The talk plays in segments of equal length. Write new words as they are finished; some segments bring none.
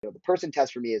The person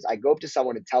test for me is I go up to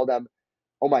someone and tell them,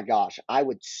 "Oh my gosh, I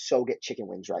would so get chicken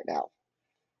wings right now."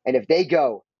 And if they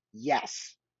go,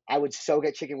 "Yes, I would so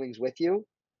get chicken wings with you,"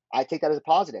 I take that as a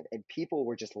positive. And people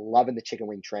were just loving the chicken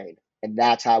wing train. And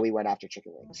that's how we went after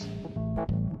chicken wings.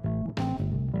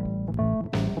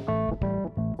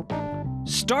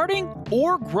 Starting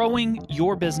or growing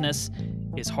your business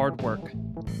is hard work.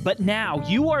 But now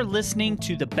you are listening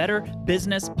to the Better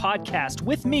Business Podcast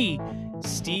with me,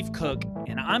 Steve Cook,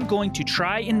 and I'm going to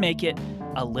try and make it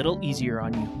a little easier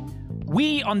on you.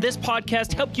 We on this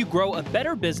podcast help you grow a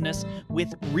better business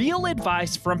with real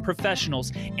advice from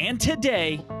professionals, and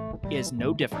today is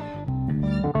no different.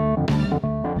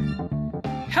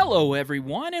 Hello,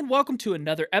 everyone, and welcome to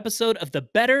another episode of the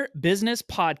Better Business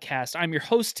Podcast. I'm your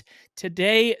host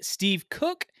today, Steve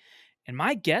Cook, and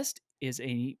my guest is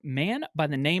a man by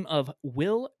the name of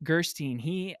Will Gerstein.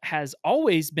 He has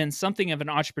always been something of an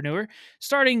entrepreneur,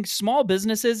 starting small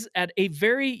businesses at a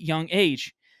very young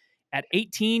age. At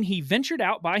 18, he ventured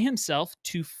out by himself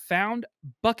to found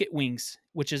Bucket Wings,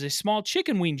 which is a small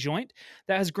chicken wing joint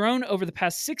that has grown over the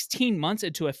past 16 months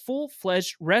into a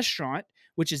full-fledged restaurant,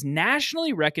 which is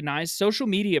nationally recognized social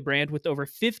media brand with over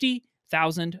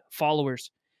 50,000 followers.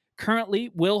 Currently,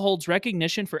 Will holds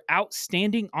recognition for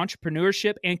outstanding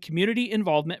entrepreneurship and community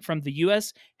involvement from the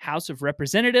U.S. House of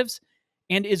Representatives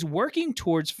and is working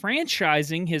towards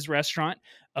franchising his restaurant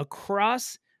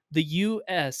across the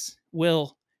U.S.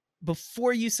 Will,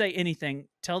 before you say anything,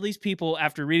 tell these people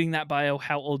after reading that bio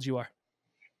how old you are.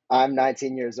 I'm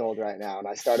 19 years old right now, and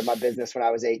I started my business when I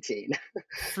was 18.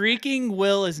 Freaking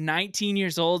Will is 19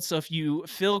 years old. So if you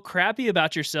feel crappy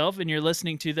about yourself and you're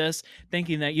listening to this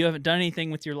thinking that you haven't done anything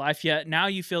with your life yet, now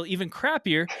you feel even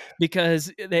crappier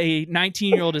because a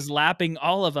 19-year-old is lapping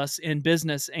all of us in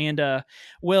business. And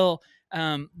Will,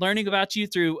 learning about you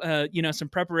through some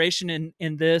preparation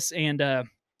in this and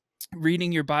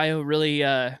reading your bio really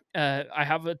I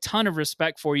have a ton of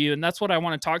respect for you, and that's what I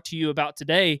want to talk to you about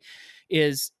today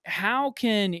is how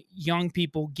can young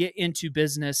people get into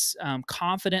business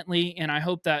confidently. And I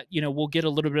hope that we'll get a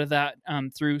little bit of that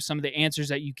through some of the answers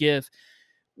that you give.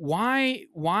 Why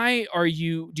do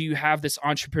you have this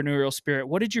entrepreneurial spirit?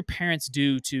 What did your parents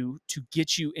do to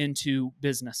get you into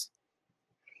business?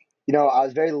 I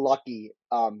was very lucky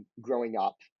growing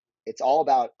up. It's all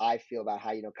about, I feel, about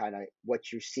how, kind of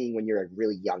what you're seeing when you're a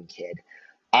really young kid.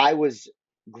 I was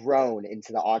grown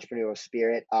into the entrepreneurial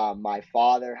spirit. My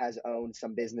father has owned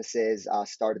some businesses,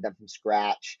 started them from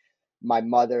scratch. My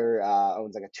mother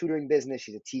owns like a tutoring business.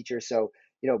 She's a teacher. So,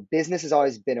 business has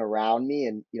always been around me.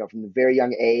 And, from the very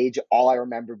young age, all I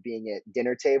remember being at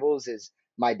dinner tables is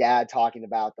my dad talking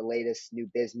about the latest new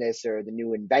business or the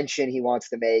new invention he wants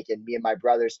to make, and me and my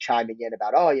brothers chiming in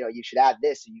about, oh, you should add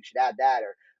this or you should add that,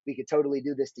 or we could totally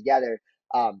do this together.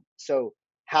 So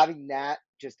having that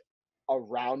just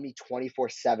around me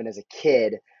 24/7 as a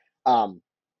kid, um,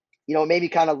 it made me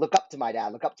kind of look up to my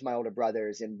dad, look up to my older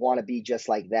brothers, and want to be just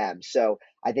like them. So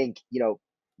I think,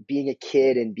 being a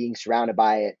kid and being surrounded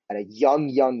by it at a young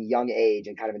age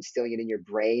and kind of instilling it in your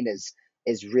brain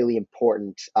is really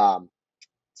important.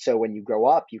 So when you grow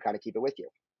up, you kind of keep it with you.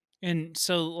 And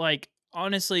so, like,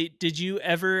 honestly,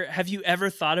 have you ever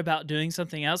thought about doing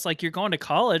something else? Like, you're going to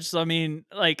college, so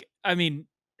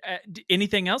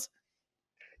anything else?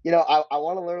 I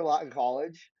want to learn a lot in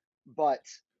college, but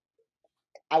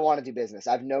I want to do business.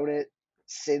 I've known it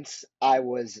since I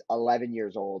was 11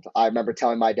 years old. I remember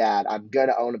telling my dad, I'm going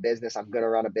to own a business. I'm going to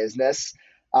run a business.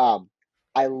 Um,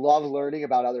 I love learning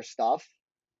about other stuff,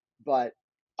 but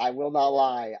I will not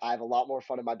lie. I have a lot more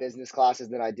fun in my business classes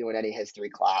than I do in any history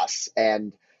class.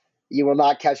 And you will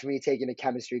not catch me taking a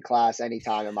chemistry class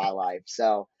anytime in my life.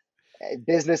 So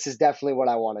business is definitely what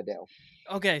I want to do.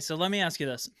 Okay, so let me ask you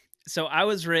this. So I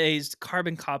was raised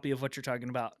carbon copy of what you're talking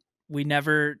about. We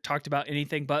never talked about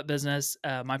anything but business.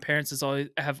 My parents has always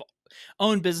have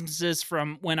owned businesses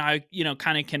from when I,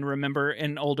 kind of can remember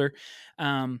and older.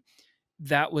 Um,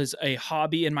 that was a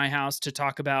hobby in my house to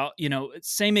talk about,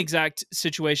 same exact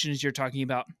situation as you're talking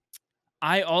about.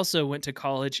 I also went to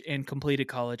college and completed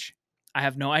college. I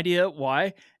have no idea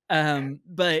why, and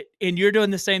you're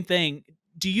doing the same thing.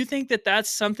 Do you think that that's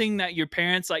something that your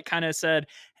parents like kind of said,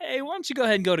 "Hey, why don't you go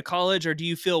ahead and go to college?" Or do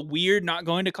you feel weird not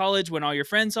going to college when all your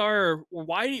friends are? Or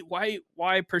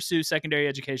why pursue secondary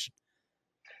education?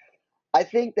 I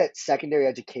think that secondary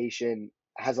education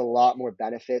has a lot more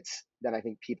benefits than I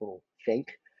think people think.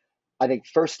 I think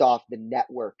first off, the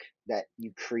network that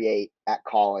you create at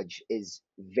college is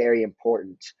very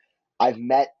important. I've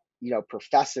met,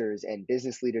 professors and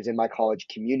business leaders in my college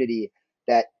community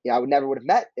that I would have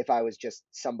met if I was just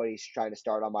somebody trying to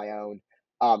start on my own.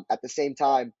 At the same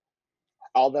time,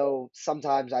 although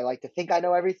sometimes I like to think I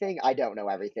know everything, I don't know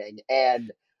everything,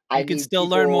 and I You can need still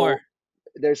learn more. people.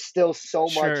 There's still so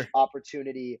much Sure.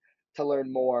 opportunity to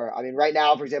learn more. I mean, right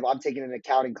now, for example, I'm taking an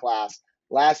accounting class.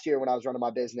 Last year, when I was running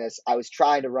my business, I was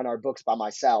trying to run our books by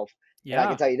myself, and I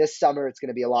can Yeah. tell you this summer it's going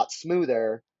to be a lot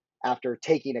smoother after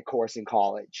taking a course in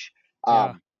college.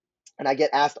 Yeah. And I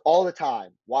get asked all the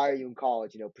time, "Why are you in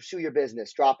college? Pursue your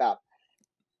business, drop out."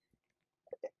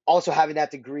 Also, having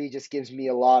that degree just gives me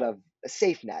a lot of a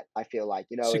safe net. I feel like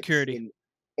it's Security.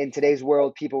 in today's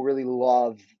world, people really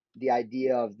love the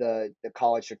idea of the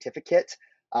college certificate,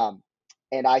 um,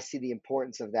 and I see the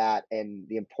importance of that and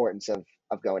the importance of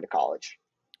going to college.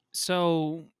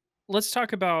 So let's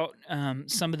talk about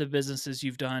some of the businesses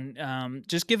you've done.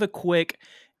 Just give a quick,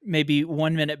 maybe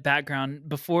 1 minute background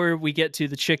before we get to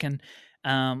the chicken.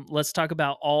 Let's talk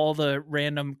about all the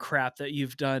random crap that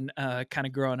you've done kind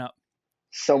of growing up.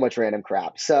 So much random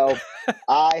crap. So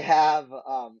I have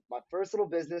my first little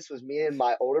business was me and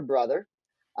my older brother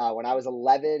when I was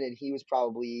 11 and he was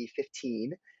probably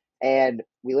 15. And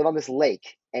we live on this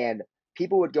lake, and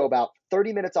people would go about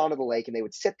 30 minutes onto the lake and they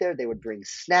would sit there, they would bring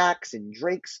snacks and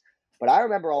drinks. But I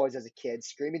remember always as a kid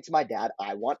screaming to my dad,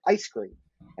 "I want ice cream."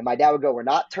 And my dad would go, "We're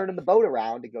not turning the boat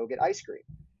around to go get ice cream."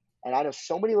 And I know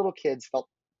so many little kids felt,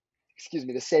 excuse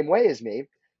me, the same way as me.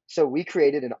 So we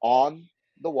created an on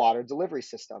the water delivery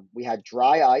system. We had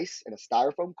dry ice in a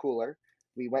styrofoam cooler.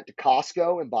 We went to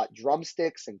Costco and bought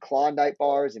drumsticks and Klondike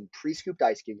bars and pre scooped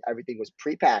ice cream. Everything was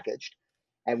pre-packaged.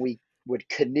 And we would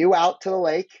canoe out to the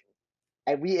lake.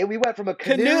 And we went from a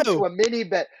canoe Canoe. to a mini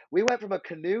boat. We went from a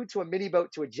canoe to a mini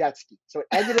boat to a jet ski. So it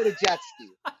ended at a jet ski.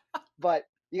 But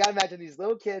you gotta imagine these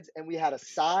little kids, and we had a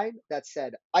sign that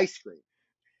said ice cream,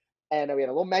 and we had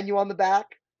a little menu on the back,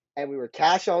 and we were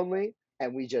cash only,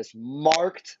 and we just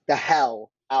marked the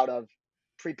hell out of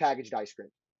prepackaged ice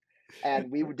cream, and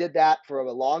we did that for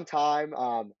a long time.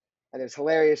 And there's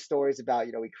hilarious stories about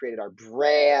we created our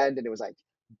brand, and it was like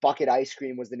bucket ice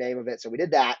cream was the name of it, so we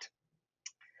did that.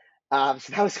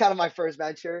 So that was kind of my first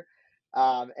venture.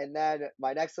 And then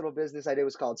my next little business I did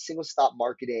was called Single Stop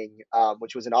Marketing,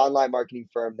 which was an online marketing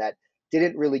firm that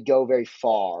didn't really go very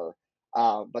far.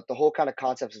 But the whole kind of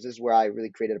concept is this is where I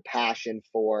really created a passion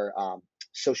for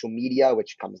social media,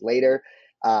 which comes later.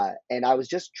 And I was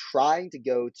just trying to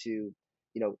go to,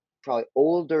 probably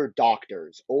older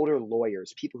doctors, older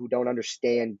lawyers, people who don't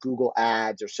understand Google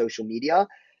ads or social media,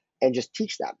 and just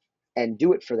teach them and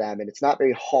do it for them. And it's not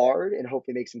very hard, and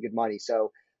hopefully make some good money.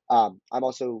 So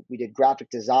we did graphic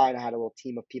design. I had a little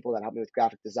team of people that helped me with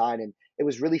graphic design, and it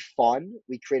was really fun.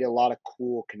 We created a lot of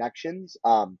cool connections,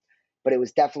 but it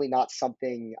was definitely not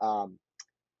something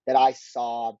that I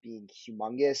saw being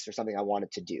humongous or something I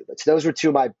wanted to do. But so those were two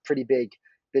of my pretty big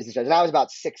business ventures. And I was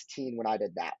about 16 when I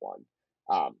did that one.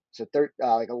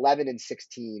 Like 11 and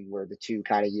 16 were the two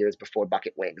kind of years before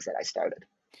Bucket Wings that I started.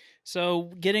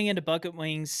 So getting into bucket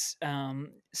wings,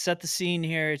 set the scene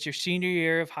here. It's your senior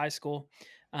year of high school.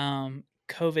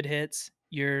 COVID hits.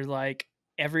 You're like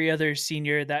every other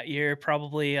senior that year.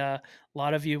 Probably a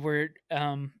lot of you were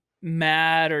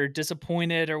mad or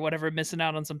disappointed or whatever, missing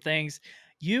out on some things.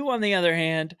 You, on the other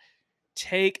hand,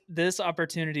 take this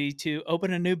opportunity to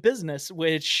open a new business,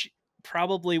 which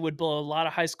probably would blow a lot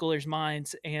of high schoolers'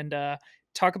 minds. And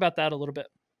talk about that a little bit.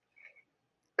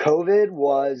 COVID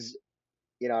was,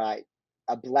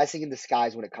 a blessing in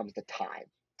disguise when it comes to time.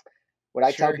 What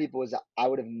I tell Sure. people is that I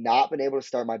would have not been able to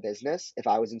start my business if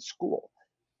I was in school.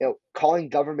 Calling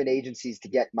government agencies to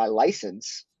get my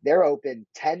license, they're open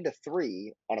 10 to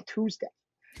 3 on a Tuesday.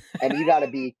 And you got to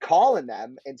be calling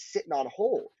them and sitting on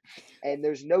hold. And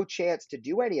there's no chance to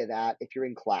do any of that if you're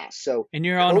in class. So And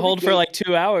you're on COVID hold for gave like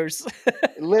 2 hours half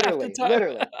the literally, time.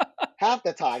 literally half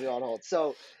the time you're on hold.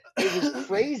 So it was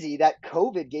crazy that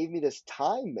COVID gave me this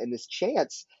time and this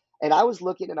chance. And I was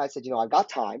looking and I said, I've got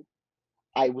time.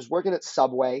 I was working at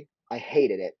Subway. I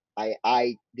hated it.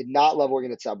 I did not love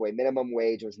working at Subway. Minimum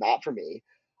wage was not for me.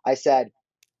 I said,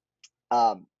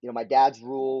 my dad's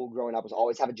rule growing up was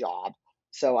always have a job.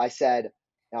 So I said,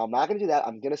 "No, I'm not going to do that.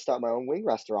 I'm going to start my own wing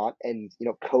restaurant." And,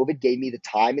 COVID gave me the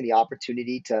time and the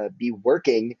opportunity to be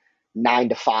working 9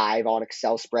 to 5 on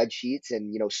Excel spreadsheets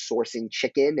and, sourcing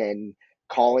chicken and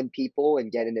calling people and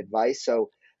getting advice. So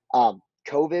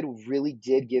COVID really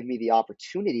did give me the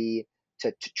opportunity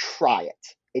to try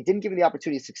it. It didn't give me the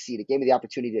opportunity to succeed. It gave me the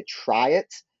opportunity to try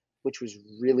it, which was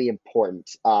really important.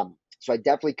 So I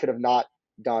definitely could have not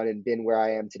done and been where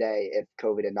I am today if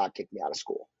COVID had not kicked me out of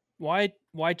school. Why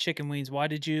chicken wings? Why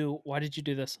did you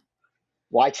do this?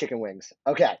 Why chicken wings?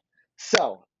 Okay,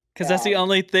 so Because that's the um,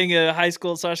 only thing a high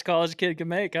school/college kid can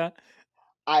make, huh?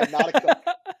 I'm not a cook.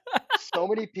 So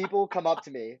many people come up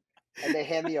to me and they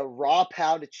hand me a raw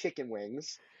pound of chicken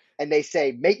wings, and they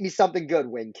say, "Make me something good,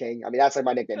 Wing King." I mean, that's like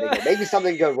my nickname. They go, "Make me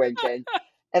something good, Wing King,"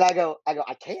 and I go,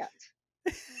 "I can't."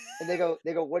 And they go,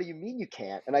 "What do you mean you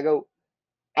can't?" And I go,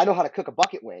 "I know how to cook a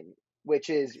bucket wing, which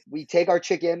is we take our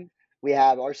chicken, we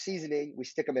have our seasoning, we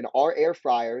stick them in our air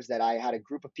fryers that I had a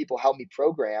group of people help me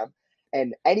program,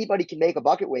 and anybody can make a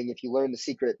bucket wing if you learn the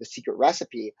secret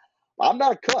recipe. I'm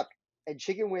not a cook, and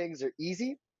chicken wings are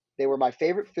easy. They were my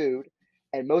favorite food,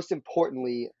 and most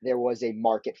importantly, there was a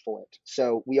market for it.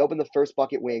 So we opened the first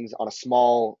bucket wings on a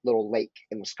small little lake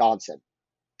in Wisconsin,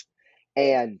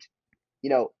 and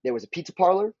there was a pizza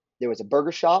parlor, there was a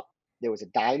burger shop, there was a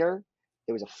diner,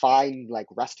 there was a fine like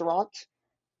restaurant,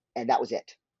 and that was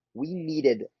it. We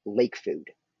needed lake food.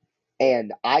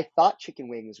 And I thought chicken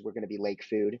wings were going to be lake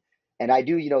food. And I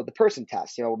do, the person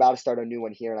test. We're about to start a new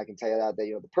one here, and I can tell you that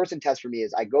the person test for me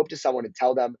is I go up to someone and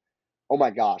tell them, "Oh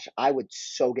my gosh, I would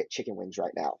so get chicken wings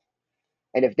right now."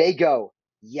 And if they go,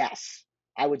 "Yes,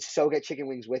 I would so get chicken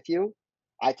wings with you,"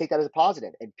 I take that as a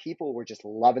positive. And people were just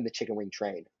loving the chicken wing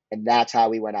train. And that's how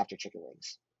we went after chicken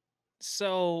wings.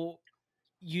 So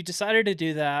you decided to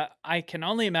do that. I can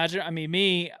only imagine. I mean,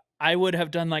 me, I would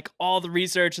have done like all the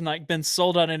research and like been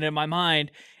sold on it in my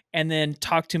mind and then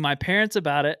talked to my parents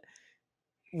about it.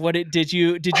 What it did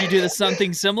you do this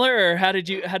something similar, or how did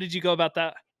you go about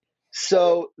that?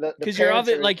 So the Because you're of parents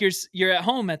it are. like you're at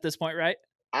home at this point, right?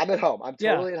 I'm at home. I'm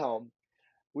Yeah. totally at home.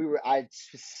 I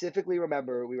specifically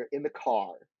remember we were in the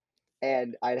car,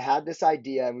 and I'd had this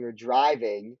idea, and we were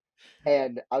driving,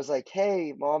 and I was like,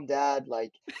 "Hey, mom, dad,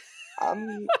 like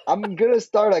I'm gonna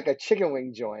start like a chicken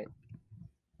wing joint."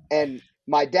 And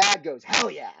my dad goes,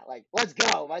 "Hell yeah, like let's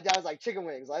go." My dad was like, "Chicken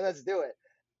wings, like let's do it."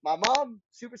 My mom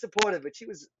super supportive, but she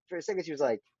was for a second she was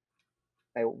like,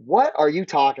 what are you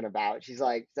talking about? She's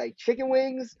like, chicken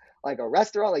wings, like a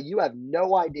restaurant, like you have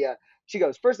no idea. She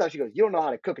goes, first off, she goes, you don't know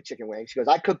how to cook a chicken wing. She goes,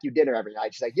 I cook you dinner every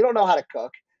night. She's like, you don't know how to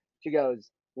cook. She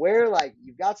goes, where like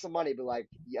you've got some money, but like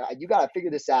yeah, you gotta figure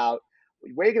this out.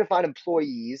 Where are you gonna find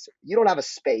employees? You don't have a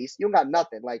space. You don't got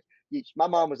nothing. Like my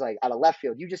mom was like out of left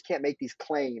field. You just can't make these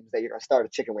claims that you're gonna start a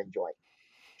chicken wing joint.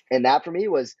 And that for me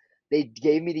was they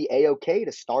gave me the a-okay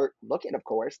to start looking. Of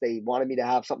course, they wanted me to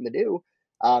have something to do,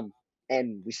 um,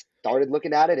 and we started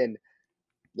looking at it. And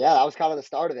yeah, that was kind of the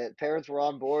start of it. Parents were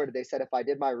on board. They said if I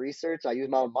did my research, I used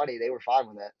my own money, they were fine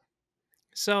with it.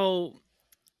 So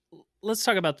let's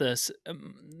talk about this.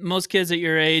 Most kids at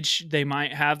your age, they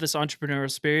might have this entrepreneurial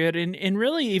spirit, and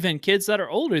really even kids that are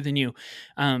older than you,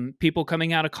 people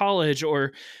coming out of college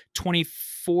or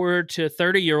 24 to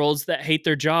 30-year olds that hate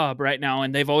their job right now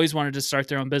and they've always wanted to start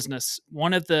their own business.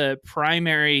 One of the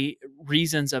primary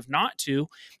reasons of not to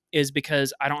is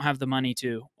because I don't have the money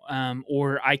to,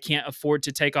 or I can't afford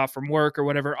to take off from work or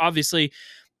whatever. Obviously,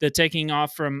 the taking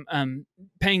off from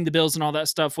paying the bills and all that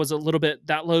stuff was a little bit,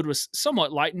 that load was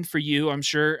somewhat lightened for you, I'm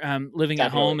sure, living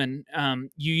at home, Definitely.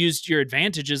 and you used your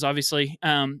advantages, obviously.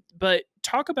 But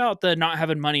talk about the not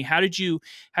having money. How did you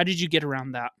get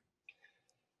around that?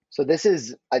 So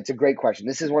it's a great question.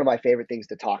 This is one of my favorite things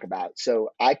to talk about.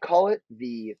 So I call it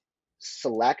the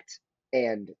select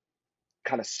and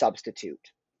kind of substitute.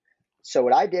 So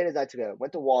what I did is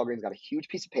went to Walgreens, got a huge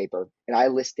piece of paper, and I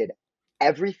listed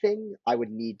everything I would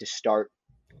need to start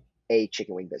a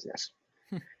chicken wing business.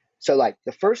 So like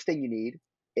the first thing you need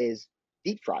is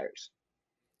deep fryers,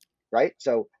 right?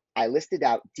 So I listed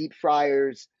out deep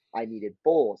fryers, I needed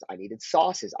bowls, I needed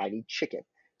sauces, I need chicken.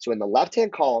 So in the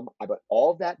left-hand column, I put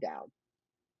all of that down,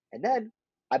 and then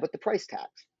I put the price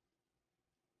tags.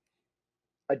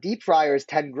 A deep fryer is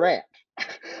 10 grand.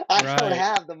 I don't Right.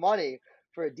 have the money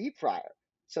for a deep fryer.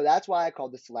 So that's why I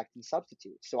called the select and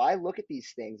substitute. So I look at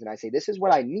these things and I say, this is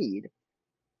what I need.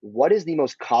 What is the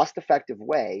most cost effective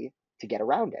way to get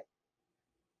around it?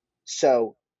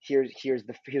 So here's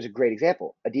a great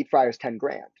example. A deep fryer is 10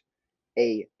 grand.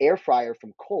 A air fryer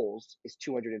from Kohl's is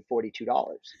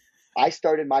 $242. I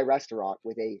started my restaurant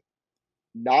with a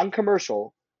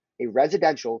non-commercial, a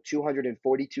residential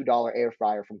 $242 air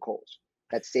fryer from Kohl's.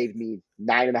 That saved me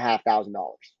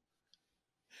 $9,500.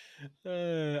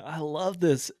 I love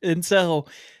this. And so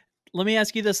let me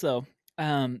ask you this though.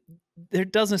 Um, there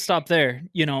doesn't stop there.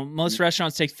 Most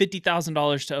restaurants take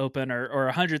 $50,000 to open,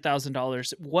 or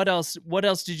 $100,000. What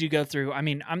else did you go through? I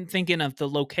mean, I'm thinking of the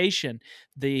location,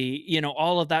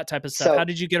 all of that type of stuff. How So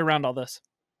did you get around all this?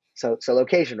 so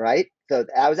location, right? So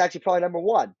that was actually probably number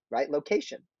one, right?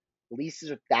 Location. Leases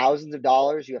are thousands of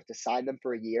dollars. You have to sign them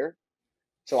for a year.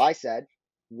 So I said,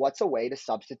 what's a way to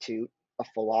substitute a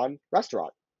full-on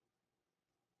restaurant?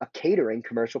 A catering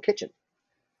commercial kitchen.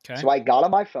 Okay. So I got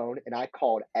on my phone and I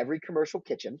called every commercial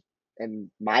kitchen in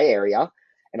my area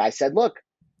and I said, look,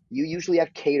 You usually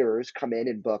have caterers come in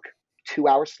and book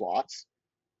 2-hour slots.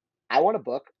 I want to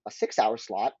book a 6-hour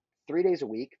slot 3 days a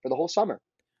week for the whole summer.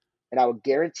 And I will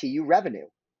guarantee you revenue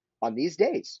on these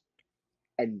days.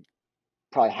 And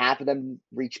probably half of them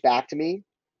reached back to me.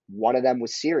 One of them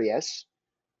was serious.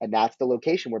 And that's the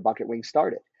location where Bucket Wings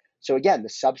started. So again, the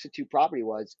substitute property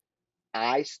was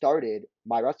I started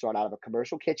my restaurant out of a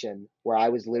commercial kitchen where I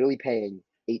was literally paying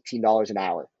 $18 an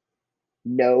hour.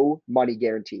 No money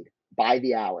guaranteed. By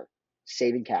the hour,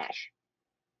 saving cash.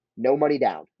 No money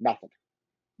down, nothing.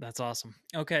 That's awesome.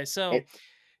 Okay, It,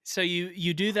 so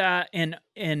you do that,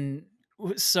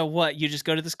 so what? You just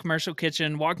go to this commercial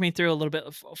kitchen. Walk me through a little bit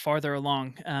farther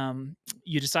along.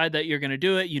 You decide that you're going to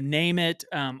do it. You name it.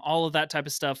 All of that type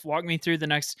of stuff. Walk me through the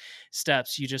next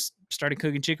steps. You just started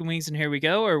cooking chicken wings, and here we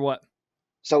go, or what?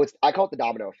 so it's I call it the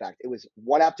domino effect. It was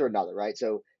one after another, right?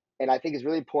 So, and I think it's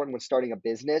really important when starting a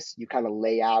business, you kind of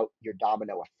lay out your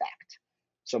domino effect.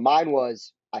 So mine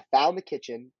was I found the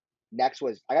kitchen. Next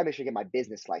was I gotta make sure I get my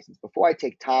business license before I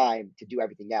take time to do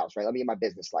everything else, right? Let me get my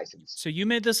business license. So you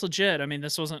made this legit. I mean,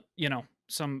 this wasn't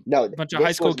some No, bunch of high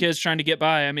this school was kids trying to get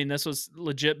by. I mean, this was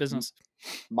legit m- business.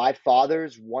 my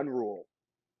father's one rule.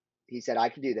 He said I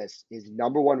can do this. His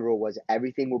number one rule was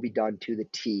everything will be done to the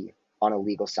T on a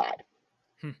legal side.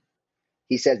 Hmm.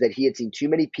 He says that he had seen too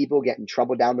many people get in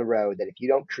trouble down the road that if you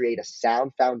don't create a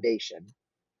sound foundation,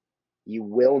 you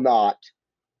will not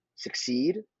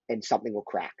succeed and something will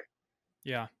crack.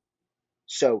 Yeah.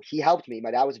 So he helped me.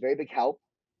 My dad was a very big help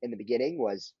in the beginning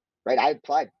was right. I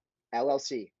applied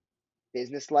LLC,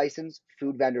 business license,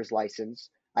 food vendor's license.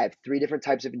 I have 3 different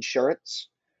types of insurance,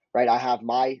 right? I have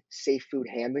my safe food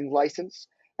handling license.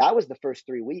 That was the first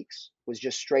 3 weeks was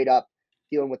just straight up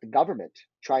dealing with the government,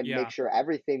 trying to make Yeah. sure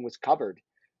everything was covered.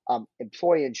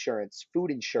 Employee insurance, food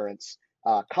insurance,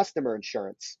 customer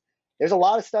insurance. There's a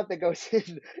lot of stuff that goes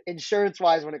in insurance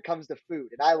wise when it comes to food.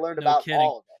 And I learned No about kidding.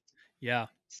 all of it. Yeah.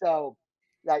 So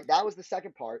like that was the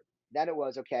second part. Then it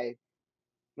was okay,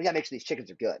 we gotta make sure these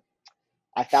chickens are good.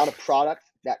 I found a product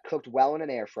that cooked well in an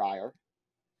air fryer.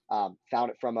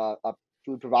 Found it from a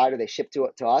food provider. They shipped to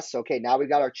us. So, okay, now we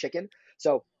got our chicken.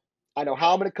 So I know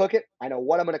how I'm going to cook it. I know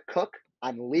what I'm going to cook.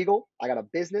 I'm legal. I got a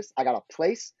business. I got a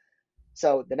place.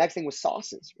 So the next thing was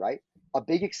sauces, right? A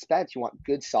big expense. You want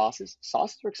good sauces.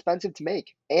 Sauces are expensive to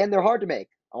make and they're hard to make.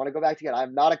 I want to go back to that.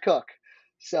 I'm not a cook.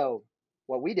 So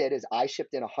what we did is I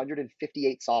shipped in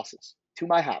 158 sauces to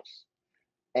my house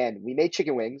and we made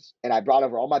chicken wings and I brought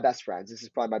over all my best friends. This is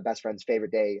probably my best friend's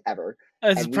favorite day ever.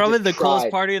 It's And we probably just the coolest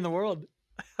tried, party in the world.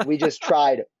 we just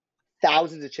tried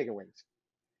thousands of chicken wings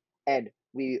and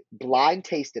we blind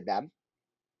tasted them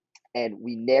and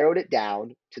we narrowed it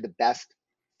down to the best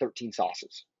 13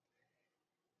 sauces.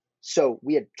 So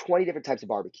we had 20 different types of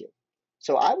barbecue.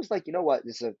 So I was like, you know what?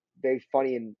 This is a very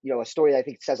funny and a story that I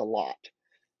think says a lot.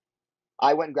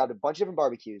 I went and grabbed a bunch of different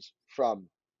barbecues from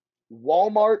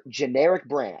Walmart generic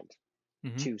brand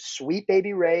Mhm. to Sweet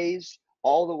Baby Ray's,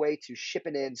 all the way to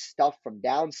shipping in stuff from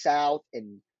down south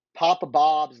and Papa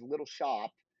Bob's little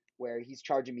shop where he's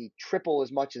charging me triple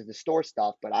as much as the store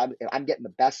stuff, but I'm getting the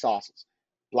best sauces.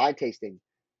 Blind tasting.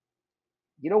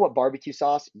 You know what barbecue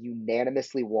sauce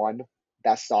unanimously won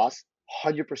best sauce?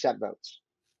 100% votes.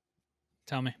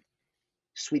 Tell me.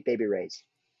 Sweet Baby Ray's.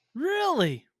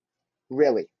 Really?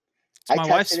 Really. It's I my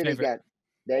wife's tested it favorite. again.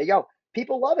 There you go.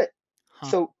 People love it.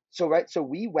 Huh. So right, so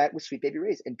we went with Sweet Baby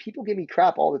Ray's, and people give me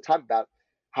crap all the time about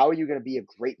how are you going to be a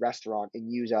great restaurant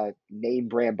and use a name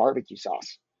brand barbecue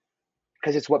sauce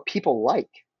because it's what people like.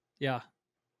 Yeah.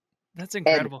 That's And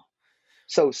incredible.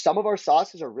 so some of our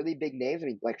sauces are really big names. I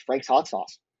mean, like Frank's hot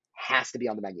sauce has to be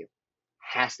on the menu.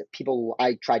 Has to. People,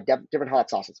 I tried different hot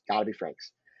sauces. Got to be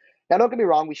Frank's. Now, don't get me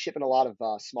wrong. We ship in a lot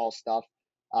of small stuff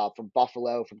from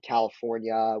Buffalo, from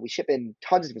California. We ship in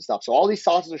tons of different stuff. So all these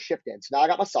sauces are shipped in. So now I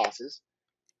got my sauces.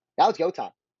 Now it's go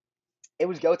time. It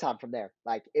was go time from there.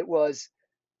 Like it was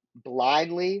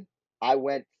blindly. I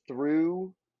went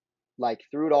through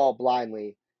through it all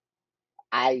blindly.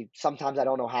 I sometimes I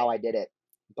don't know how I did it,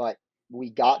 but we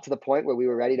got to the point where we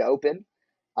were ready to open.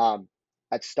 Um,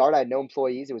 at start, I had no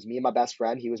employees. It was me and my best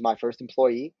friend. He was my first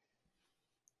employee.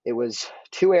 It was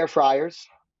 2 air fryers,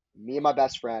 me and my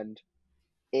best friend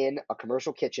in a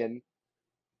commercial kitchen.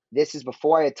 This is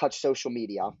before I had touched social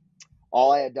media.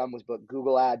 All I had done was put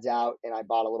Google ads out, and I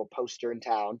bought a little poster in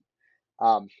town.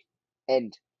 Um,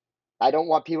 and I don't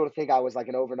want people to think I was like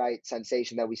an overnight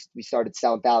sensation that we started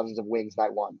selling thousands of wings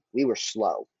night one. We were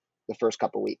slow the first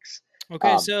couple weeks. Okay,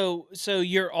 Um, so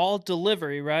you're all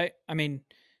delivery, right? I mean,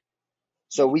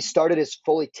 so y we started as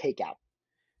fully takeout.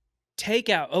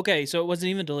 takeout. Okay, so it wasn't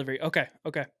even delivery. Okay,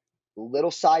 okay.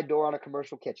 Little side door on a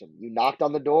commercial kitchen. You knocked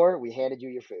on the door, we handed you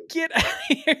your food. Get out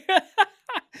of here.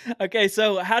 Okay,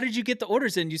 so how did you get the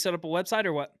orders in? You set up a website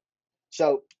or what?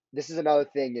 So this is another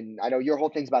thing, and I know your whole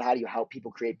thing's about how do you help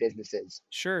people create businesses.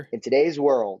 Sure. In today's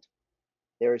world,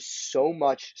 there is so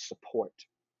much support.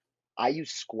 I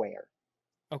use Square.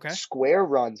 Okay. Square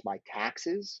runs my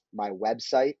taxes, my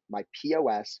website, my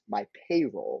POS, my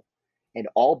payroll, and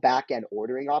all back end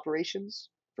ordering operations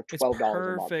for It's $12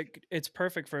 a month. perfect. It's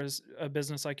perfect for a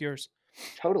business like yours.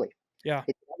 Totally. Yeah.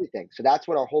 It's everything. So that's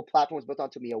what our whole platform was built on.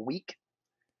 It took me a week,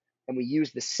 and we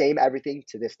use the same everything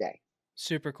to this day.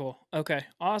 Super cool. Okay.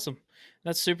 Awesome.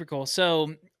 That's super cool.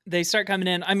 So they start coming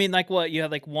in. I mean, like what? You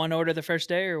had like one order the first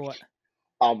day or what?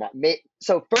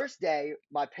 So first day,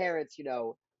 my parents,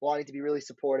 wanting to be really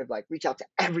supportive, like reach out to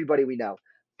everybody we know.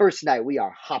 First night, we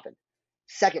are hopping.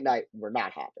 Second night, we're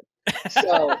not hopping.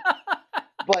 So,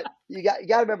 but you got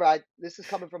to remember, this is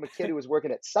coming from a kid who was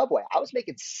working at Subway. I was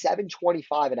making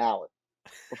 7.25 an hour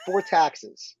before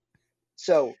taxes.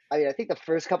 So, I mean, I think the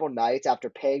first couple nights after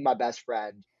paying my best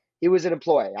friend, he was an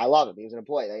employee. I love him. He was an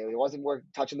employee. He wasn't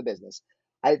touching the business.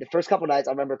 The first couple nights,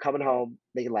 I remember coming home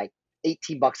making like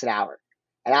 18 bucks an hour,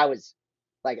 and I was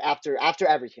like, after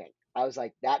everything, I was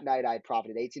like, that night I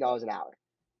profited $18 an hour.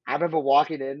 I remember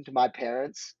walking into my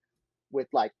parents with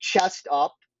like chest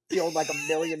up, feeling like $1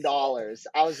 million.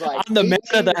 I was like, I'm the man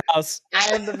of 18. the house. I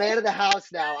am the man of the house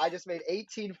now. I just made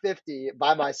 1850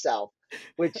 by myself,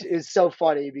 which is so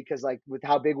funny because like with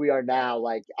how big we are now,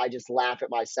 like I just laugh at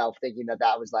myself thinking that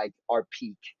that was like our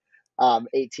peak,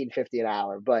 1850 an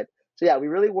hour. But so yeah, we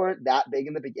really weren't that big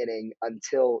in the beginning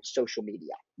until social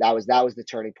media. That was the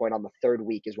turning point. On the third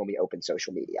week is when we opened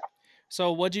social media.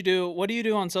 So what'd you do? What do you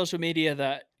do on social media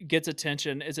that gets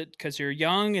attention? Is it because you're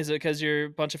young? Is it because you're a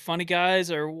bunch of funny guys?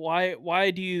 Or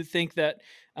why do you think that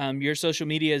your social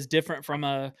media is different from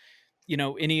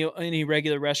any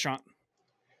regular restaurant?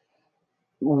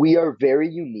 We are very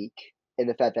unique in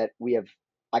the fact that we have,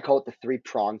 I call it the three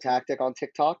prong tactic on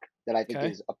TikTok that I think Okay.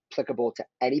 is applicable to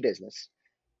any business.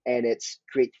 And it's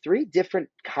create three different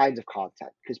kinds of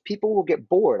content because people will get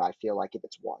bored, I feel like, if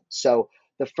it's one. So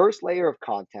the first layer of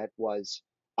content was,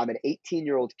 I'm an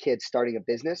 18-year-old kid starting a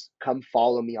business. Come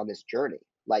follow me on this journey.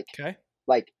 Okay.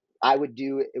 Like I would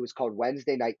do, it was called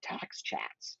Wednesday night tax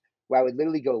chats, where I would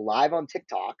literally go live on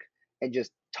TikTok and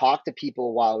just talk to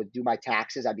people while I would do my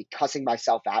taxes. I'd be cussing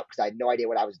myself out because I had no idea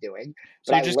what I was doing,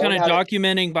 So but you're I just kind learned of how to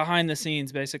documenting behind the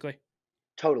scenes, basically.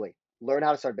 totally learn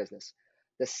how to start a business.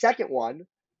 The second one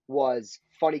was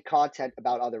funny content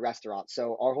about other restaurants.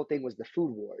 So our whole thing was the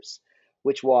food wars,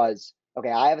 which was,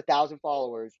 okay, I have 1,000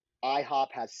 followers. IHOP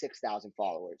has 6,000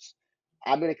 followers.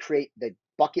 I'm going to create the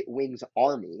Bucket Wings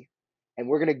Army, and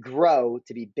we're going to grow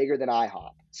to be bigger than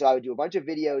IHOP. So I would do a bunch of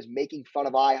videos making fun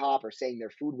of IHOP or saying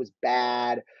their food was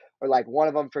bad. Or like one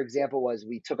of them, for example, was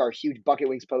we took our huge Bucket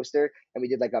Wings poster and we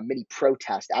did like a mini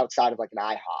protest outside of like an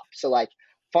IHOP. So like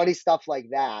funny stuff like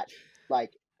that.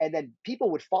 Like, and then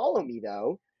people would follow me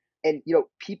though. And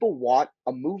people want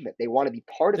a movement. They want to be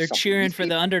part of They're something. cheering These for the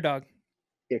people, underdog.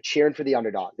 they're cheering for the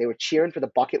underdog. They were cheering for the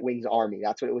Bucket Wings Army.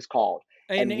 That's what it was called.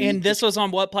 And And we and this just was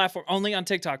on what platform? Only on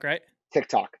TikTok, right?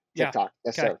 TikTok, Yeah. TikTok.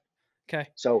 Yes, Okay. sir. Okay.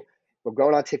 So we're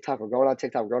going on TikTok. We're going on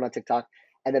TikTok. We're going on TikTok.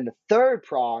 And then the third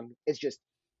prong is just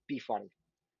be funny,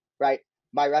 right?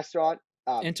 My restaurant,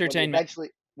 Entertainment.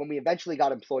 when we eventually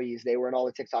got employees, they were in all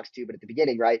the TikToks too. But at the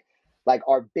beginning, right, like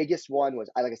our biggest one was,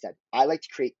 like I said, I like to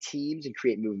create teams and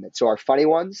create movement. So our funny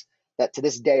ones that to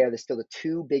this day are still the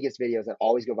two biggest videos that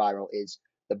always go viral is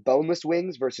the boneless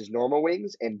wings versus normal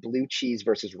wings and blue cheese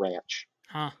versus ranch.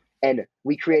 Huh. And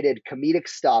we created comedic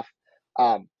stuff.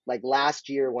 Like last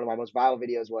year, one of my most viral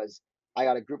videos was I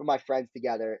got a group of my friends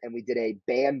together and we did a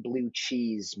ban blue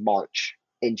cheese march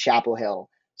in Chapel Hill.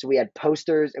 So we had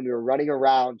posters and we were running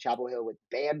around Chapel Hill with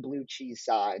ban blue cheese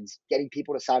signs, getting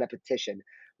people to sign a petition.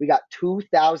 We got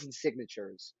 2,000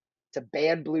 signatures to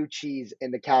ban blue cheese in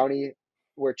the county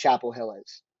where Chapel Hill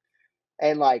is,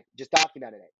 and like just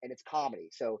documented it. And it's comedy.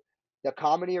 So the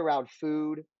comedy around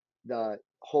food, the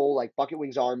whole like Bucket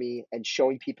Wings Army, and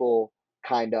showing people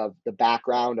kind of the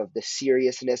background of the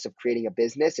seriousness of creating a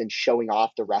business and showing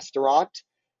off the restaurant.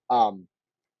 Um,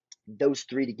 those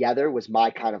three together was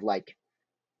my kind of like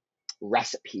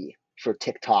recipe for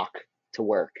TikTok to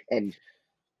work. And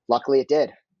luckily it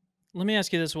did. Let me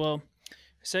ask you this, Will.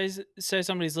 Say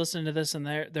somebody's listening to this and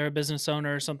they're a business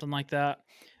owner or something like that.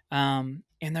 And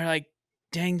they're like,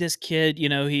 dang, this kid,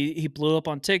 he blew up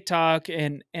on TikTok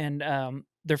and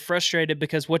they're frustrated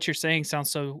because what you're saying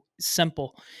sounds so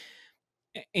simple.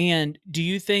 And do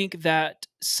you think that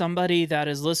somebody that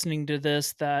is listening to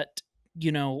this that,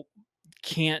 you know,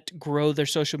 can't grow their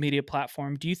social media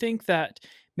platform. Do you think that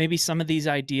maybe some of these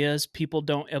ideas people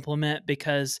don't implement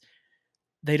because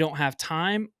they don't have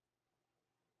time?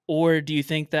 Or do you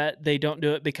think that they don't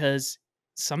do it because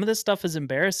some of this stuff is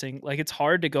embarrassing? Like, it's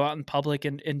hard to go out in public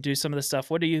and do some of this stuff.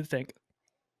 What do you think?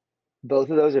 Both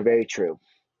of those are very true.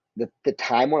 The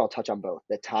time one, I'll touch on both.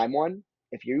 The time one,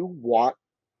 if you want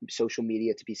social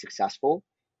media to be successful,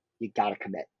 you gotta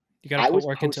commit. You gotta I put was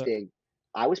work into it. posting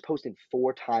I was posting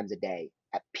 4 times a day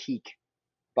at peak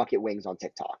bucket wings on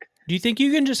TikTok. Do you think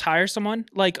you can just hire someone?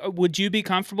 Like, would you be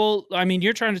comfortable? I mean,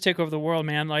 you're trying to take over the world,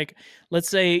 man. Like, let's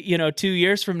say, 2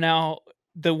 years from now,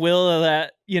 the Will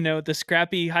that, the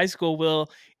scrappy high school Will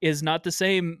is not the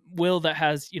same Will that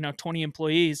has, 20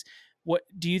 employees. What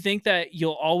do you think that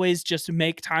you'll always just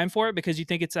make time for it because you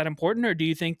think it's that important? Or do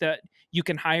you think that you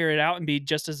can hire it out and be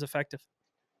just as effective?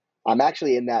 I'm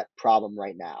actually in that problem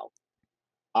right now.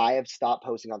 I have stopped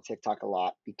posting on TikTok a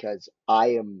lot because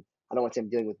I don't want to say I'm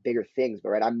dealing with bigger things, but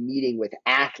right, I'm meeting with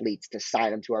athletes to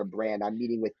sign them to our brand. I'm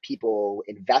meeting with people,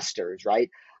 investors, right?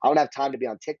 I don't have time to be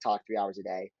on TikTok 3 hours a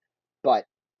day. But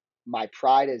my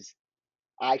pride is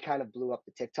I kind of blew up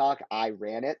the TikTok. I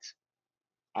ran it.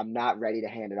 I'm not ready to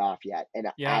hand it off yet. And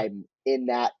Yeah. I'm in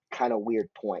that kind of weird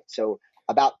point. So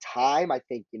about time, I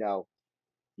think,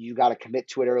 you got to commit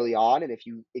to it early on. And if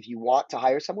you want to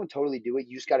hire someone, totally do it.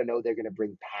 You just got to know they're going to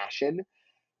bring passion.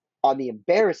 On the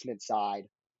embarrassment side,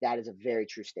 that is a very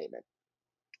true statement.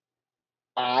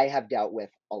 I have dealt with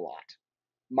a lot.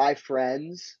 My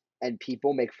friends and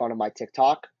people make fun of my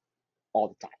TikTok all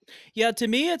the time. Yeah, to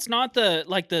me, it's not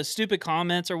the stupid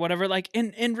comments or whatever. Like,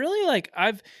 and really, like,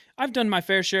 I've done my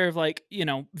fair share of like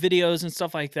videos and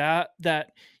stuff like that.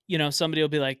 That somebody will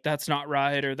be like, "That's not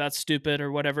right" or "That's stupid" or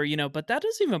whatever. But that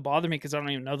doesn't even bother me because I don't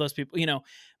even know those people.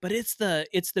 But it's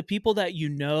the people that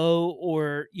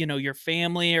or your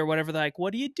family or whatever. They're like,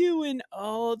 "What are you doing?"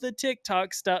 "Oh, the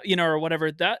TikTok stuff," or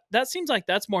whatever. That seems like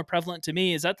that's more prevalent to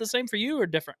me. Is that the same for you or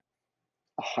different?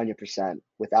 100%,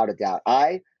 without a doubt.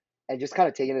 And just kind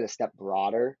of taking it a step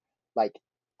broader, like,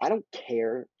 I don't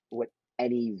care what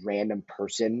any random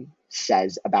person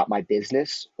says about my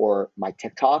business or my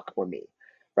TikTok or me,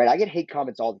 right? I get hate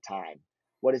comments all the time.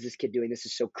 What is this kid doing? This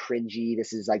is so cringy.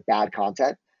 This is like bad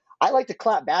content. I like to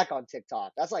clap back on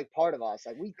TikTok. That's like part of us.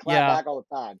 Like, we clap Yeah. back all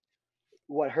the time.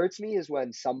 What hurts me is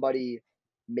when someone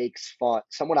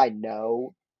I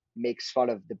know makes fun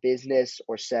of the business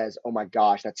or says, "Oh my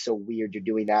gosh, that's so weird you're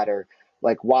doing that," or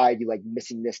like, "Why are you like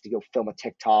missing this to go film a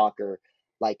TikTok?" or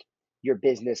like, "Your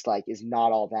business like is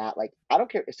not all that." Like, I don't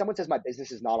care if someone says my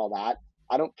business is not all that.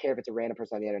 I don't care if it's a random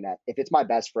person on the internet. If it's my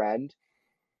best friend,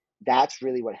 that's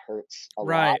really what hurts a lot.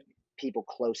 Right. People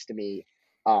close to me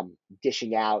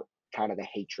dishing out kind of the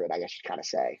hatred, I guess you'd kind of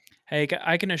say. Hey,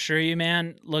 I can assure you,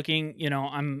 man, looking,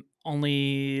 I'm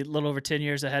only a little over 10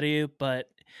 years ahead of you, but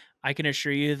I can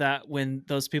assure you that when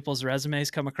those people's resumes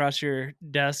come across your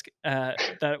desk,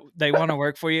 that they want to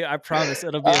work for you, I promise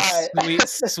it'll be a I sweet,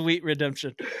 sweet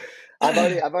redemption. I've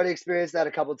already experienced that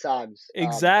a couple times, and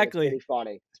it's Exactly. pretty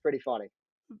funny. It's pretty funny.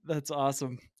 That's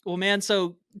awesome. Well, man,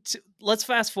 so let's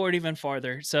fast forward even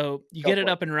farther. So you Go get it for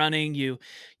it. up and running, you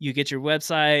get your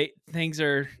website, things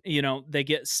are, they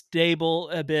get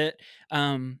stable a bit.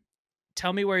 Um,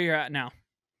 Tell me where you're at now.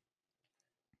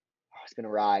 Oh, it's been a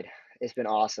ride. It's been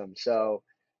awesome. So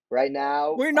right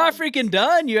now, We're not freaking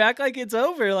done. You act like it's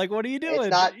over. Like, what are you it's doing?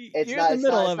 not it's You're in not the it's not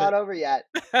middle it's of not it. over yet.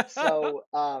 So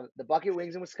the Bucket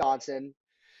Wings in Wisconsin,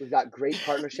 we've got great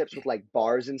partnerships with like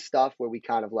bars and stuff where we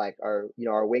kind of like our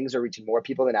wings are reaching more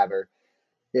people than ever.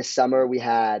 This summer we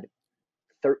had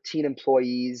 13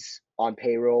 employees on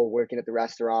payroll working at the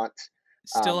restaurant.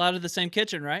 Still Um, out of the same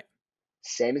kitchen, right?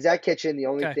 Same as that kitchen. The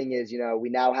only Okay. thing is, we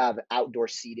now have outdoor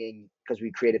seating because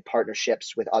we created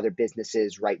partnerships with other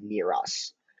businesses right near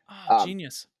us. Oh, Um,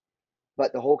 genius.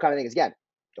 but the whole kind of thing is again,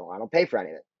 I don't pay for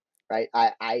any of it, right?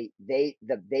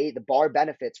 The bar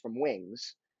benefits from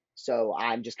wings, so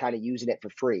I'm just kind of using it for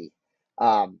free.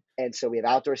 And so we have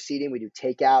outdoor seating. We do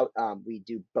takeout. We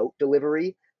do boat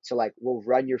delivery. So like we'll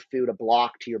run your food a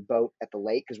block to your boat at the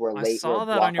lake because I we're a saw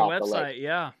that on block your off the lake. website.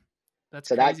 Yeah. That's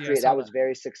So that crazy. I create saw that that. was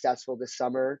very successful this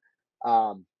summer.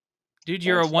 Um, Dude,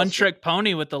 you're and a so that's one-trick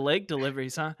pony with the lake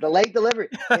deliveries, huh? the late delivery.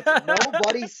 It's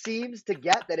nobody seems to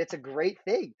get that it's a great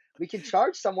thing. We can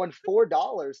charge someone $4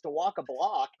 to walk a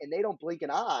block and they don't blink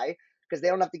an eye because they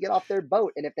don't have to get off their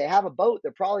boat. And if they have a boat,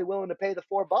 they're probably willing to pay the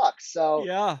 $4. So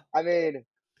Yeah. I mean,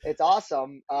 it's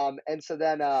awesome. And so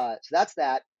then so that's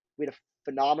that. We had a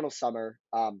phenomenal summer.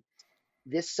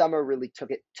 This summer really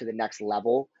took it to the next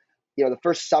level. The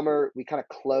first summer we kind of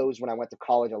closed when I went to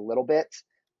college a little bit.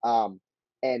 Um,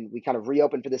 and we kind of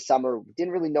reopened for this summer. We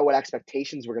didn't really know what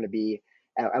expectations were going to be.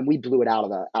 and we blew it out of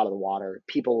the water.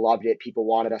 People loved it. People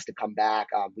wanted us to come back.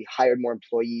 We hired more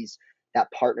employees. That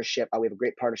partnership, we have a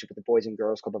great partnership with the Boys and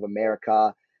Girls Club of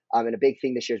America. And a big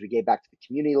thing this year is we gave back to the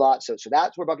community a lot. So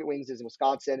that's where Bucket Wings is in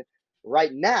Wisconsin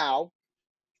right now.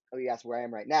 Oh, you asked where I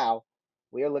am right now.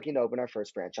 We are looking to open our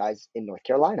first franchise in North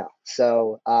Carolina.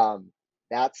 So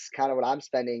that's kind of what I'm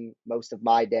spending most of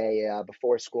my day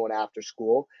before school and after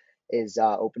school is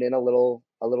opening a little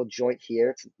joint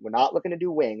here. We're not looking to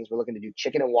do wings. We're looking to do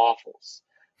chicken and waffles.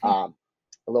 Hmm.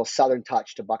 A little southern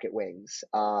touch to Bucket Wings.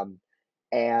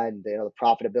 And the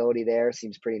profitability there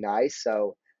seems pretty nice.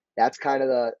 So that's kind of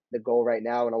the goal right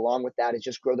now. And along with that is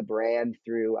just grow the brand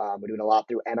through we're doing a lot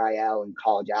through NIL and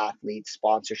college athletes,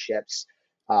 sponsorships,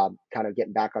 kind of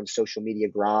getting back on social media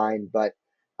grind. But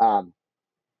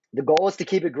the goal is to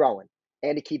keep it growing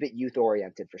and to keep it youth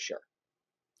oriented for sure.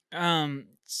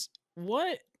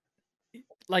 What,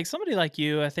 like somebody like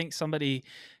you, I think somebody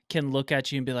can look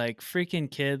at you and be like, freaking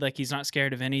kid, like he's not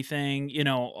scared of anything,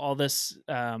 all this,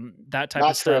 that type of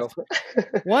Not stuff. true.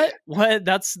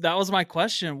 That was my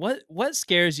question. What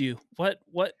scares you?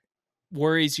 What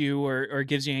worries you or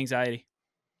gives you anxiety?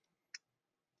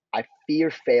 I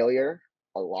fear failure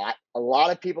a lot. A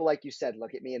lot of people, like you said,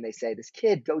 look at me and they say, "This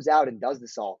kid goes out and does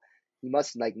this all. He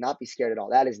must like not be scared at all."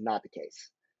 That is not the case.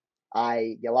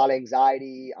 I get a lot of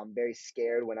anxiety. I'm very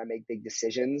scared when I make big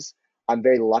decisions. I'm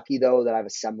very lucky though that I've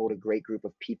assembled a great group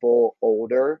of people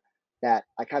older that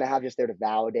I kind of have just there to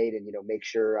validate and make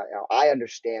sure I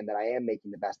understand that I am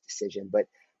making the best decision. But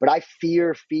I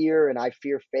fear and I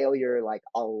fear failure like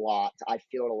a lot. I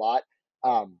feel it a lot.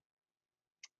 Um,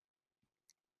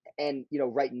 and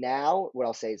right now, what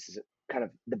I'll say is kind of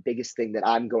the biggest thing that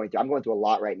I'm going through. I'm going through a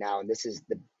lot right now, and this is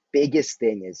the biggest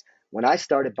thing is when I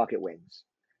started Bucket Wings.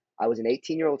 I was an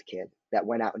 18-year-old kid that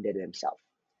went out and did it himself.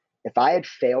 If I had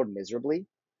failed miserably,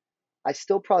 I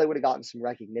still probably would have gotten some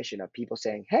recognition of people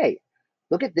saying, "Hey,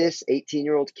 look at this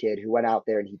 18-year-old kid who went out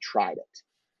there and he tried it."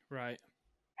 Right.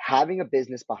 Having a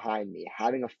business behind me,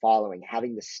 having a following,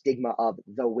 having the stigma of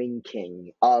the Wing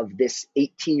King, of this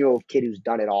 18-year-old kid who's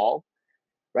done it all,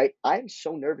 right? I'm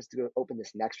so nervous to go open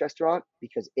this next restaurant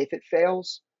because if it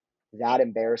fails, that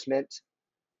embarrassment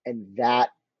and that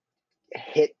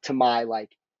hit to my like,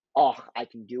 oh, I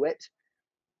can do it,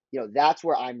 that's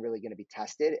where I'm really going to be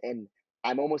tested. And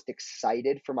I'm almost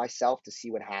excited for myself to see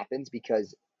what happens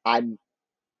because I'm,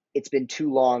 it's been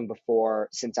too long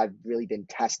since I've really been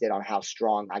tested on how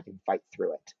strong I can fight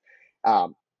through it.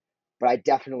 Um, but I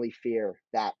definitely fear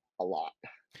that a lot.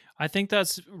 I think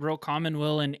that's real common,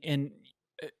 Will,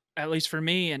 at least for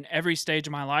me, in every stage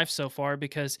of my life so far.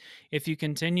 Because if you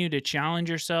continue to challenge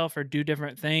yourself or do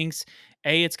different things,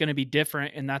 A, it's going to be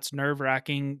different, and that's nerve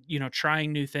wracking.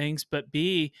 Trying new things, but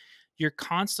B, you're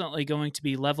constantly going to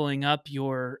be leveling up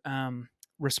your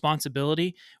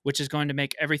responsibility, which is going to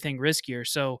make everything riskier.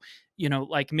 So,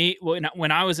 like me,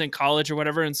 when I was in college or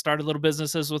whatever, and started little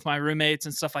businesses with my roommates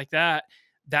and stuff like that,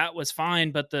 that was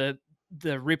fine. But the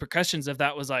repercussions of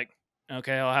that was like,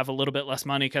 okay, I'll have a little bit less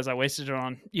money because I wasted it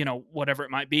on, whatever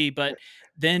it might be. But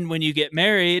then when you get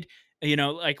married,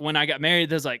 like when I got married,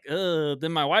 there's like,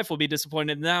 then my wife will be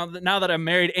disappointed. Now that I'm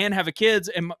married and have a kids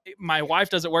and my wife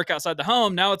doesn't work outside the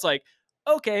home, now it's like,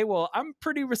 okay, well, I'm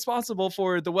pretty responsible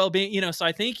for the well-being, so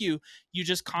I think you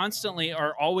just constantly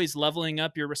are always leveling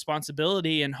up your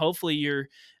responsibility, and hopefully you're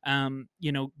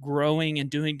growing and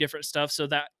doing different stuff, so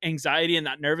that anxiety and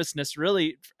that nervousness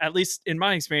really, at least in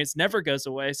my experience, never goes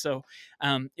away. So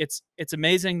it's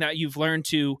amazing that you've learned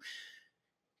to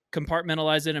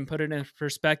compartmentalize it and put it in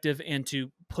perspective and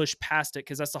to push past it,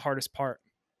 because that's the hardest part.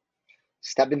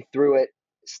 Stepping through it,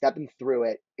 stepping through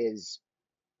it is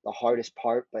the hardest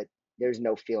part, but there's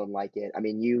no feeling like it. I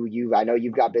mean, I know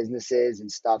you've got businesses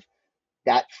and stuff.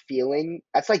 That feeling,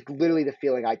 that's like literally the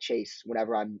feeling I chase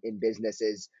whenever I'm in business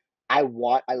is I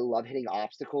love hitting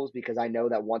obstacles because I know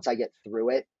that once I get through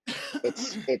it,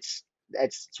 it's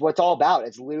what it's all about.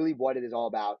 It's literally what it is all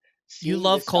about. You Seeing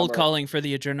love this cold summer, calling for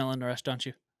the adrenaline rush, don't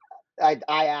you? I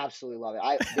absolutely love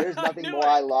it. There's I nothing knew more it.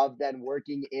 I love than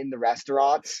working in the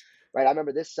restaurants, right? I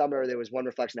remember this summer there was one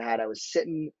reflection I had. I was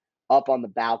sitting up on the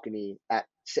balcony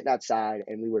sitting outside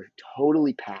and we were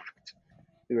totally packed.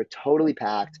 We were totally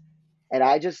packed. And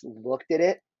I just looked at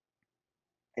it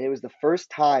and it was the first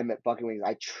time at Bucket Wings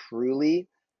I truly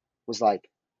was like,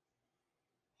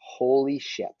 holy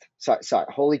shit. Sorry,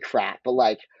 holy crap. But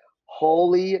like,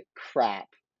 holy crap.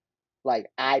 Like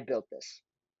I built this.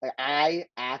 Like I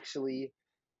actually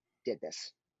did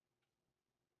this.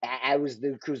 It was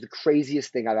the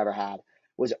craziest thing I've ever had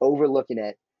was overlooking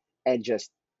it and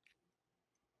just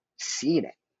seeing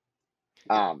it.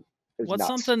 Um, it was What's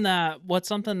nuts. something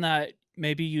that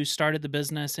maybe you started the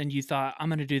business and you thought, I'm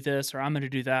going to do this or I'm going to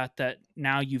do that, that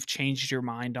now you've changed your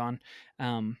mind on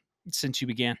um, since you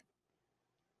began?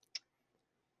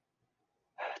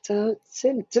 It's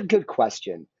a good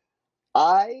question.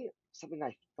 Something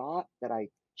I thought that I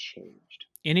changed.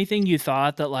 Anything you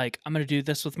thought that, like, I'm going to do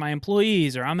this with my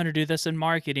employees, or I'm going to do this in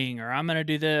marketing, or I'm going to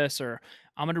do this, or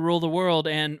I'm going to rule the world,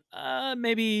 and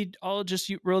maybe I'll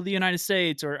just rule the United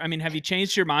States. Or, I mean, have you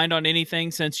changed your mind on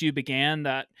anything since you began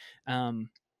that um,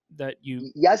 that you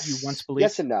once Yes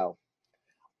believed? and no.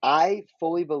 I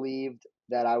fully believed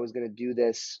that I was gonna do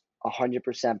this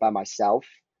 100% by myself.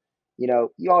 You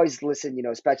always listen,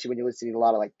 especially when you're listening to a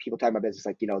lot of, like, people talking about business,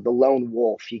 like, the lone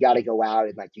wolf, you gotta go out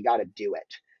and, like, you gotta do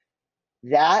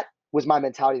it. That was my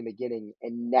mentality in the beginning,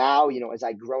 and now, as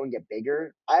I grow and get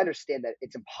bigger, I understand that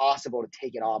it's impossible to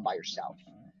take it on by yourself.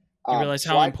 You realize So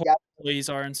how I've important def employees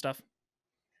are and stuff,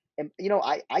 and,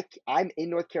 I'm in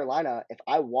North Carolina. If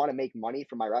I wanna make money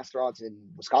from my restaurants in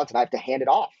Wisconsin, I have to hand it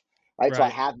off, right? So I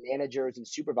right? have managers and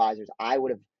supervisors.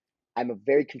 I'm a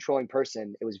very controlling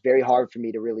person. It was very hard for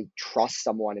me to really trust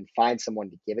someone and find someone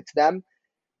to give it to them.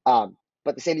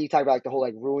 But the same thing you talk about, like the whole,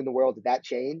 like, ruin the world, did that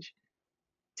change?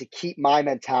 To keep my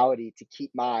mentality, to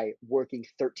keep my working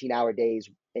 13-hour days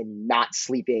and not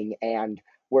sleeping and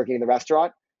working in the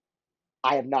restaurant,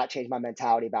 I have not changed my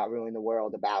mentality about ruining the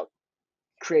world, about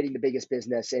creating the biggest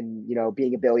business and,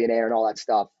 being a billionaire and all that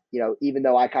stuff. Even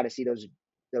though I kind of see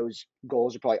those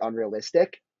goals are probably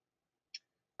unrealistic,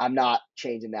 I'm not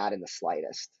changing that in the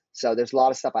slightest. So there's a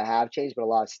lot of stuff I have changed, but a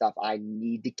lot of stuff I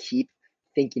need to keep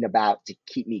thinking about to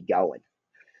keep me going.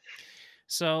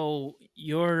 So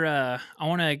I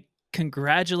want to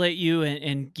congratulate you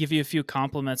and give you a few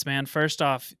compliments, man. First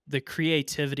off, the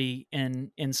creativity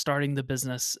in starting the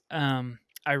business.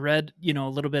 I read, a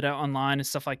little bit online and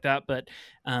stuff like that, but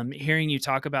hearing you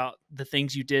talk about the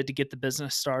things you did to get the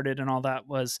business started and all that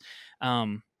was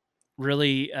um,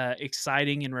 really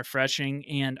exciting and refreshing.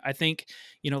 And I think,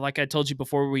 like I told you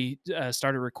before we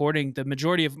started recording, the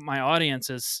majority of my audience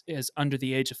is under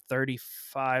the age of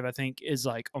 35. I think is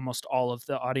like almost all of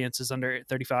the audience is under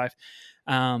 35.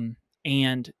 Um,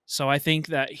 and so I think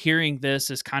that hearing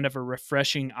this is kind of a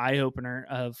refreshing eye opener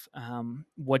of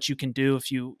what you can do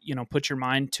if you put your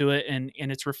mind to it, and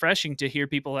it's refreshing to hear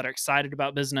people that are excited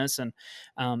about business and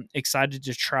excited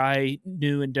to try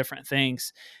new and different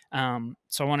things. So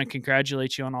I want to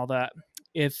congratulate you on all that.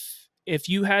 If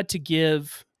you had to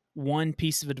give one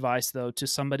piece of advice though to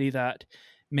somebody that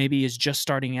maybe is just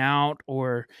starting out,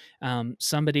 or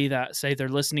somebody that say they're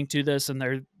listening to this and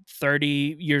they're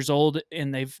 30 years old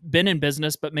and they've been in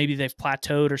business, but maybe they've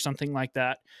plateaued or something like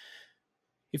that.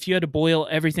 If you had to boil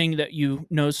everything that you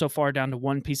know so far down to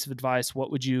one piece of advice,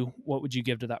 what would you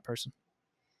give to that person?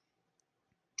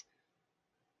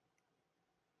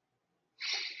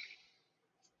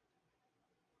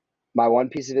 My one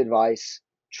piece of advice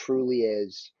truly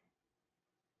is,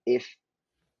 if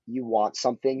you want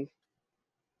something,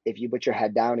 if you put your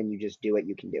head down and you just do it,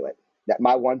 you can do it. That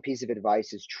my one piece of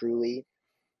advice is truly,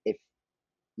 if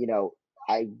you know,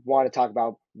 I want to talk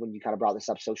about when you kind of brought this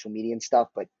up, social media and stuff,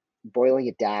 but boiling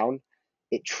it down,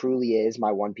 it truly is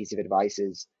my one piece of advice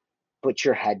is, put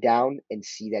your head down and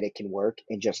see that it can work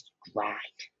and just grind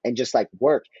and just, like,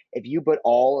 work. If you put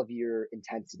all of your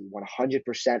intensity,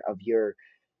 100% of your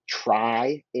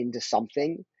try into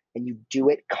something, and you do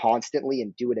it constantly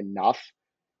and do it enough,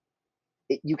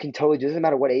 you can totally do it. Doesn't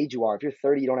matter what age you are. If you're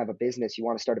 30, you don't have a business, you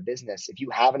want to start a business. If you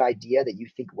have an idea that you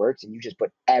think works and you just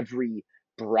put every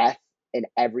breath and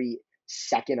every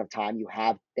second of time you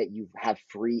have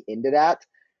free into that,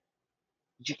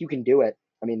 you can do it.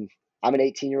 I mean, I'm an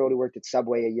 18-year-old who worked at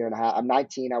Subway a year and a half. I'm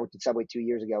 19. I worked at Subway 2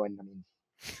 years ago, and I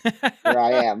mean, here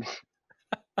I am.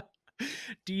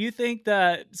 Do you think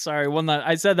that, sorry, one last,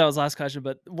 I said that was last question,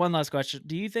 but one last question.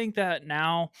 Do you think that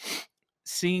now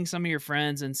seeing some of your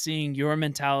friends and seeing your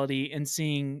mentality and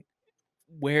seeing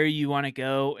where you want to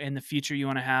go and the future you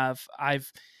want to have,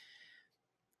 I've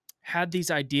had these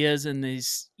ideas and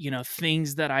these,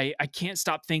 things that I can't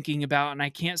stop thinking about, and I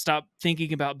can't stop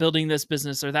thinking about building this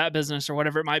business or that business or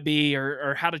whatever it might be,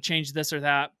 or how to change this or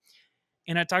that.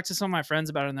 And I talked to some of my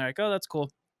friends about it and they're like, "Oh, that's cool."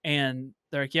 And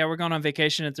they're like, "Yeah, we're going on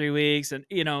vacation in 3 weeks." And,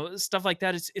 stuff like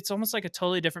that. It's almost like a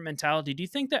totally different mentality. Do you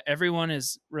think that everyone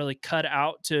is really cut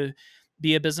out to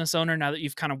be a business owner now that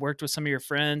you've kind of worked with some of your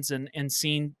friends and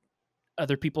seen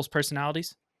other people's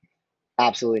personalities?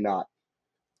 Absolutely not.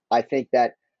 I think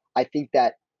that I think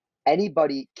that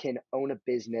anybody can own a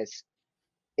business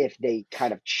if they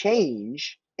kind of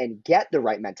change and get the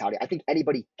right mentality. I think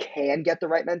anybody can get the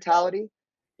right mentality,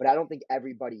 but I don't think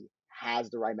everybody has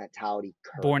the right mentality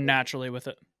Born currently. naturally with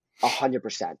it.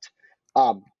 100%.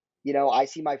 Um, I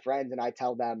see my friends and I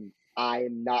tell them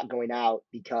I'm not going out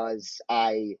because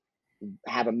I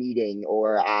have a meeting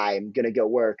or I'm gonna go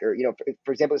work, or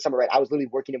for example, this summer, right? I was literally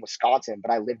working in Wisconsin,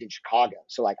 but I lived in Chicago,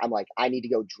 so like I'm like I need to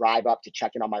go drive up to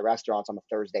check in on my restaurants on a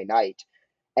Thursday night,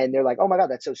 and they're like, "Oh my god,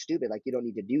 that's so stupid! Like you don't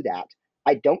need to do that."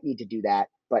 I don't need to do that,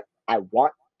 but I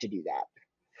want to do that.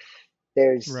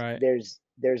 There's Right. there's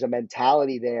there's a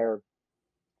mentality there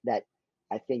that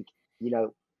I think you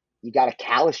know you got to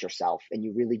callous yourself and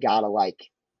you really got to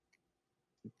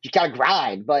you gotta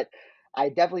grind. But I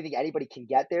definitely think anybody can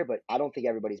get there, but I don't think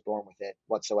everybody's born with it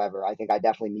whatsoever. I think I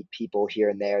definitely meet people here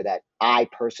and there that I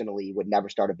personally would never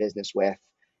start a business with,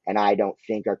 and I don't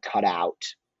think are cut out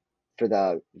for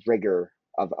the rigor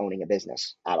of owning a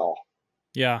business at all.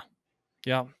 Yeah.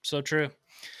 Yeah. So true.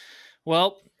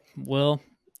 Well,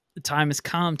 the time has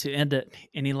come to end it.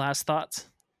 Any last thoughts?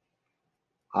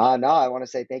 No, I want to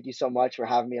say thank you so much for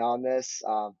having me on this.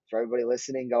 For everybody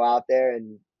listening, go out there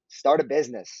and start a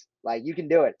business. Like you can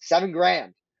do it. 7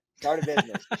 grand. Start a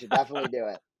business. You should definitely do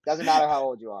it. Doesn't matter how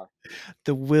old you are.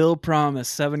 The will promise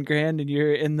 7 grand and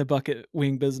you're in the bucket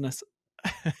wing business.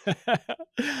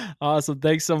 Awesome.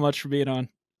 Thanks so much for being on.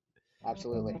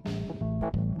 Absolutely.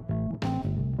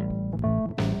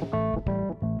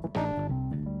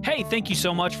 Hey, thank you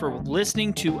so much for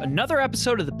listening to another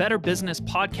episode of the Better Business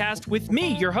Podcast with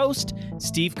me, your host,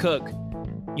 Steve Cook.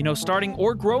 Starting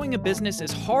or growing a business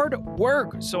is hard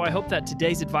work, so I hope that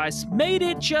today's advice made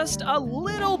it just a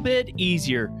little bit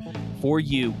easier for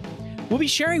you. We'll be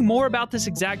sharing more about this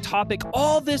exact topic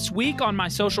all this week on my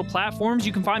social platforms.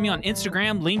 You can find me on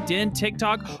Instagram, LinkedIn,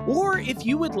 TikTok, or if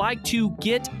you would like to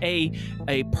get a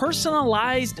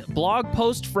personalized blog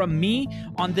post from me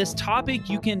on this topic,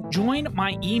 you can join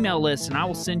my email list and I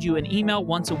will send you an email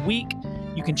once a week.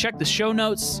 You can check the show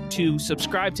notes to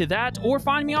subscribe to that or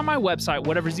find me on my website,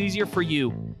 whatever's easier for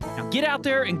you. Now get out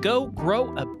there and go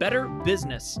grow a better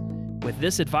business with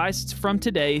this advice from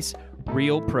today's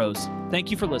Real Pros.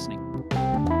 Thank you for listening.